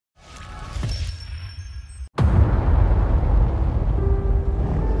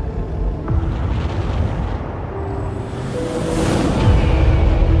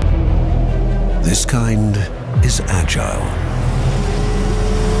kind is agile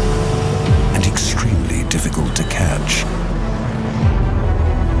and extremely difficult to catch.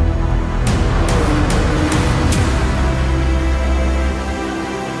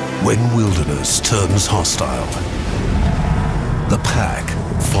 When wilderness turns hostile, the pack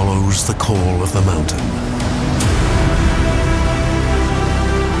follows the call of the mountain.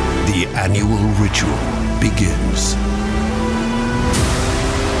 The annual ritual begins.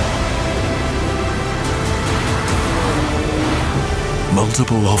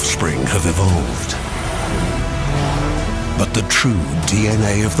 Multiple offspring have evolved, but the true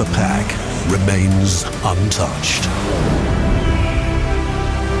DNA of the pack remains untouched.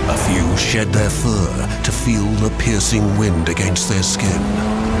 A few shed their fur to feel the piercing wind against their skin,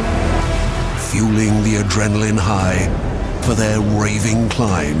 fueling the adrenaline high for their raving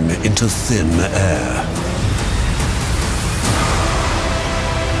climb into thin air.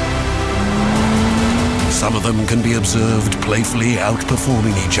 Some of them can be observed playfully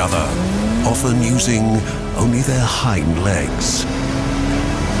outperforming each other, often using only their hind legs.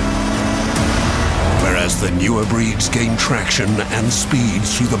 Whereas the newer breeds gain traction and speed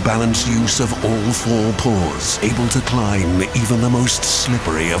through the balanced use of all four paws, able to climb even the most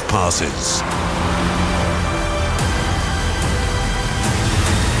slippery of passes.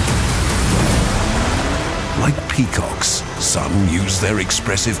 Like peacocks, some use their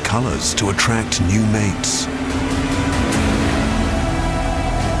expressive colors to attract new mates.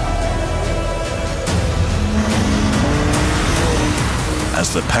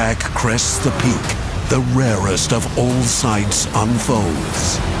 As the pack crests the peak, the rarest of all sights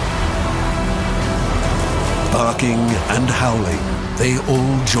unfolds. Barking and howling, they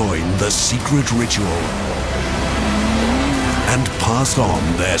all join the secret ritual and pass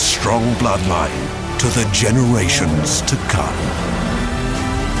on their strong bloodline to the generations to come.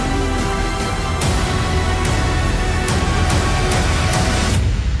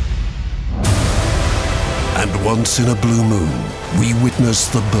 And once in a blue moon, we witness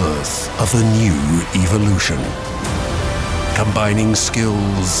the birth of a new evolution, combining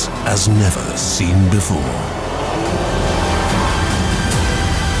skills as never seen before.